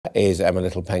is Emma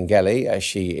Little-Pengelly.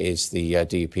 She is the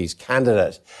DUP's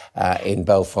candidate in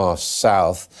Belfast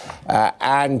South.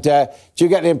 Do you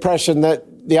get the impression that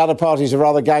the other parties are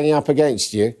rather ganging up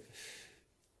against you?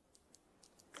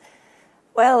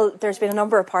 Well, there's been a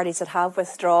number of parties that have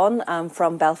withdrawn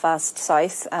from Belfast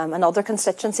South and other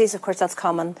constituencies. Of course, that's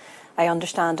common, I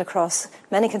understand, across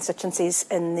many constituencies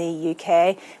in the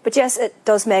UK. But yes, it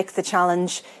does make the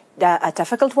challenge a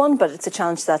difficult one, but it's a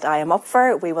challenge that I am up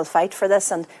for. We will fight for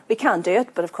this and we can do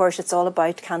it. But of course, it's all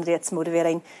about candidates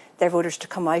motivating their voters to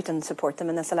come out and support them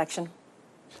in this election.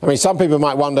 I mean, some people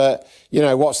might wonder, you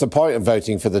know, what's the point of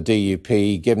voting for the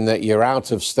DUP, given that you're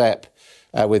out of step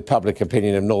with public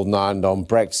opinion of Northern Ireland on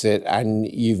Brexit, and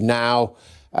you've now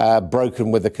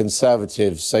broken with the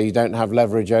Conservatives, so you don't have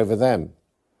leverage over them?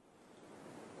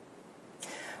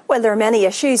 Well, there are many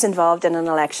issues involved in an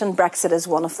election. Brexit is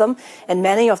one of them. In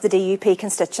many of the DUP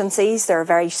constituencies, there are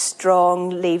very strong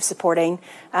Leave-supporting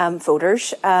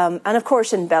voters. And of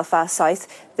course, in Belfast South,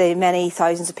 the many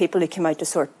thousands of people who came out to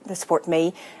support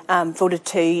me voted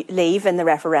to leave in the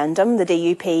referendum. The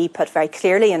DUP put very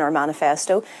clearly in our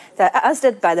manifesto, that, as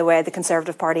did, by the way, the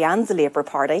Conservative Party and the Labour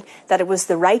Party, that it was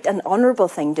the right and honourable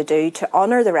thing to do to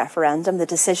honour the referendum, the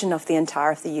decision of the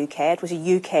entire of the UK. It was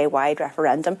a UK-wide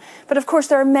referendum. But of course,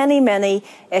 there are many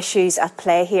issues at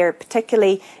play here,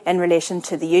 particularly in relation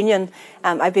to the union.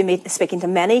 I've been speaking to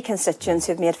many constituents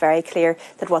who have made very clear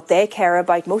that what they care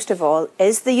about most of all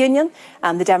is the union.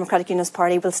 The Democratic Unionist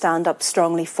Party will stand up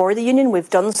strongly for the union. We've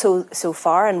done so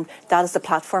far, and that is the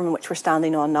platform in which we're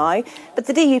standing on now. But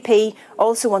the DUP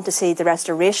also want to see the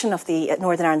restoration of the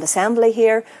Northern Ireland Assembly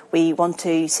here. We want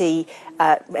to see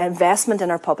investment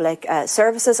in our public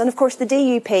services. And of course, the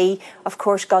DUP, of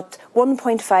course, got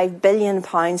 £1.5 billion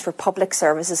for public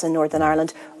services in Northern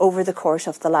Ireland over the course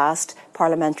of the last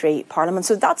parliamentary parliament.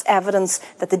 So that's evidence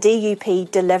that the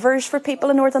DUP delivers for people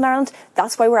in Northern Ireland.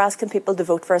 That's why we're asking people to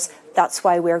vote for us. That's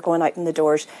why we're going out in the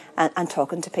doors and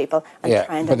talking to people and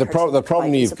trying to. But the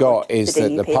problem you've got is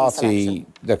that the party,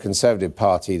 the Conservative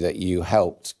Party that you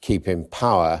helped keep in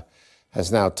power, has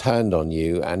now turned on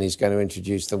you and is going to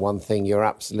introduce the one thing you're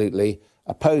absolutely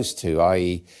opposed to,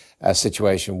 i.e. a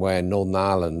situation where Northern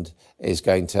Ireland is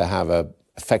going to have an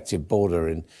effective border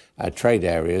in trade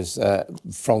areas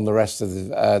from the rest of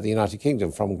the United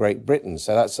Kingdom, from Great Britain.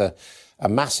 So that's a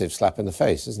massive slap in the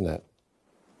face, isn't it?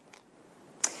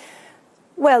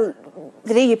 Well,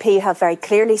 the DUP have very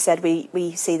clearly said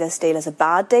we see this deal as a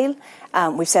bad deal.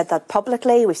 We've said that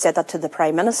publicly, we've said that to the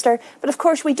Prime Minister. But of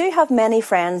course, we do have many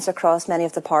friends across many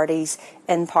of the parties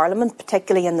in Parliament,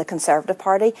 particularly in the Conservative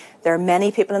Party. There are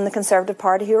many people in the Conservative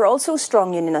Party who are also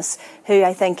strong unionists, who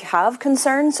I think have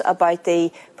concerns about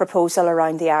the proposal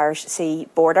around the Irish Sea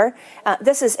border.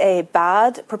 This is a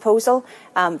bad proposal.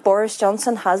 Boris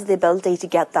Johnson has the ability to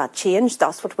get that changed.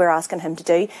 That's what we're asking him to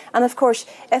do. And of course,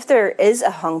 if there is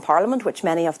a hung Parliament, which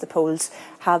many of the polls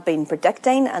have been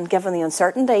predicting, and given the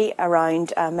uncertainty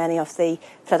around many of the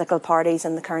political parties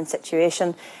in the current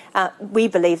situation, we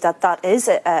believe that that is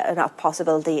a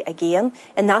possibility again.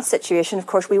 In that situation, of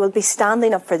course, we will be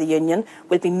standing up for the union.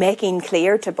 We'll be making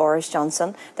clear to Boris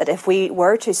Johnson that if we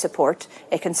were to support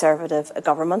a Conservative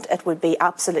government, it would be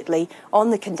absolutely on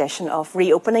the condition of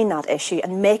reopening that issue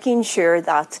and making sure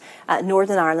that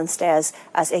Northern Ireland stays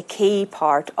as a key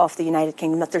part of the United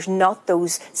Kingdom, that there's not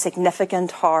those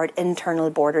significant, hard internal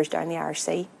borders down the Irish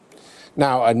Sea.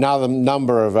 Now, another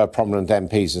number of prominent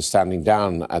MPs are standing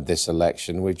down at this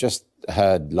election. We've just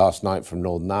heard last night from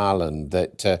Northern Ireland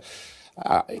that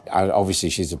obviously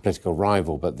she's a political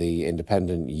rival, but the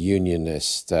independent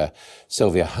unionist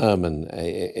Sylvia Herman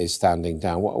is standing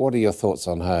down. What are your thoughts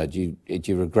on her? Do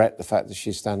you regret the fact that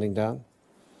she's standing down?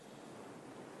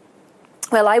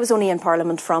 Well, I was only in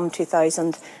Parliament from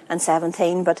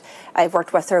 2017, but I've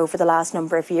worked with her over the last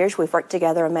number of years. We've worked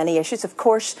together on many issues. Of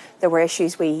course, there were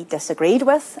issues we disagreed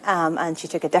with and she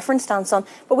took a different stance on,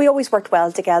 but we always worked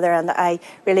well together, and I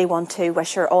really want to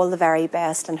wish her all the very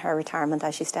best in her retirement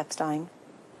as she steps down.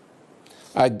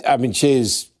 I mean, she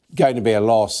is going to be a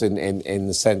loss in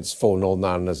the sense for Northern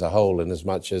Ireland as a whole, in as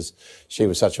much as she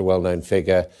was such a well-known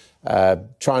figure,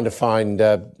 trying to find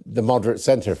the moderate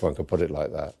centre, if one could put it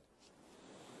like that.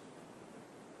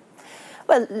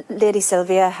 Well, Lady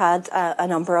Sylvia had a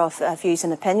number of views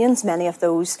and opinions. Many of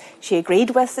those she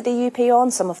agreed with the DUP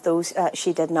on, some of those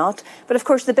she did not. But of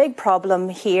course, the big problem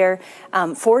here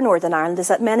for Northern Ireland is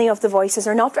that many of the voices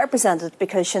are not represented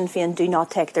because Sinn Féin do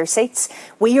not take their seats.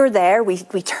 We are there, we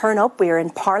turn up, we are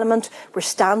in Parliament, we're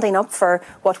standing up for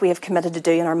what we have committed to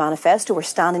do in our manifesto, we're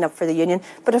standing up for the union.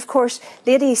 But of course,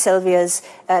 Lady Sylvia's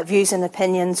views and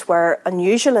opinions were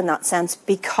unusual in that sense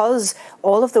because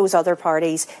all of those other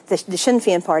parties, the Sinn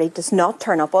Féin party does not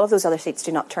turn up, all of those other seats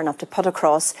do not turn up to put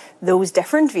across those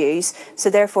different views. So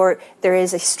therefore, there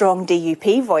is a strong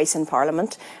DUP voice in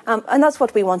Parliament. And that's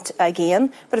what we want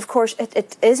again. But of course,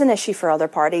 it is an issue for other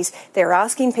parties. They're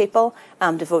asking people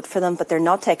to vote for them, but they're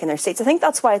not taking their seats. I think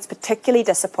that's why it's particularly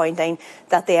disappointing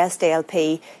that the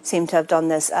SDLP seem to have done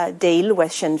this deal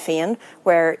with Sinn Féin,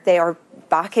 where they are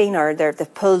backing, or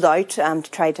they've pulled out to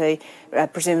try to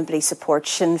presumably support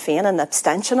Sinn Féin, an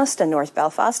abstentionist in North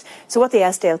Belfast. So what the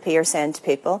SDLP are saying to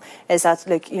people is that,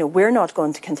 look, we're not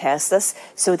going to contest this,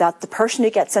 so that the person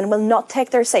who gets in will not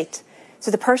take their seat. So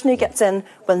the person who gets in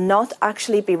will not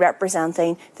actually be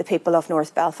representing the people of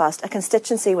North Belfast, a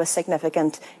constituency with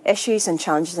significant issues and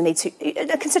challenges and needs,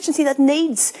 a constituency that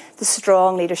needs the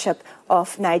strong leadership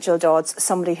of Nigel Dodds,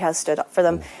 somebody who has stood up for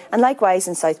them. And likewise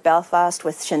in South Belfast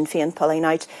with Sinn Féin pulling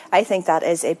out, I think that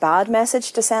is a bad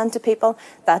message to send to people,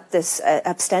 that this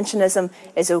abstentionism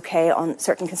is okay on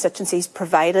certain constituencies,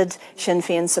 provided Sinn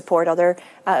Féin support other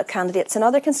candidates in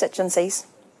other constituencies.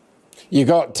 You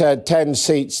got 10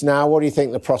 seats now. What do you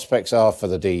think the prospects are for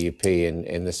the DUP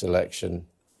in this election?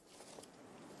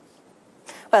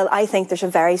 Well, I think there's a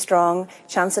very strong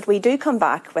chance that we do come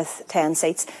back with 10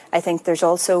 seats. I think there's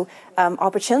also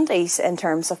opportunities in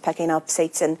terms of picking up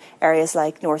seats in areas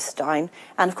like North Down.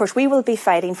 And of course, we will be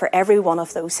fighting for every one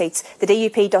of those seats. The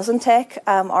DUP doesn't take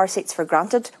our seats for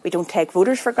granted. We don't take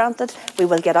voters for granted. We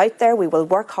will get out there. We will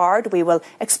work hard. We will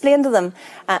explain to them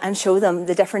and show them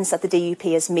the difference that the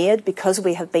DUP has made, because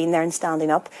we have been there and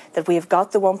standing up, that we have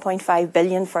got the 1.5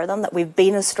 billion for them, that we've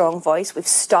been a strong voice. We've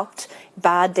stopped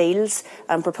bad deals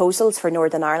and proposals for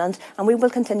Northern Ireland, and we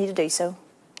will continue to do so.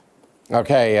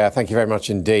 OK, thank you very much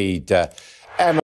indeed. Emma.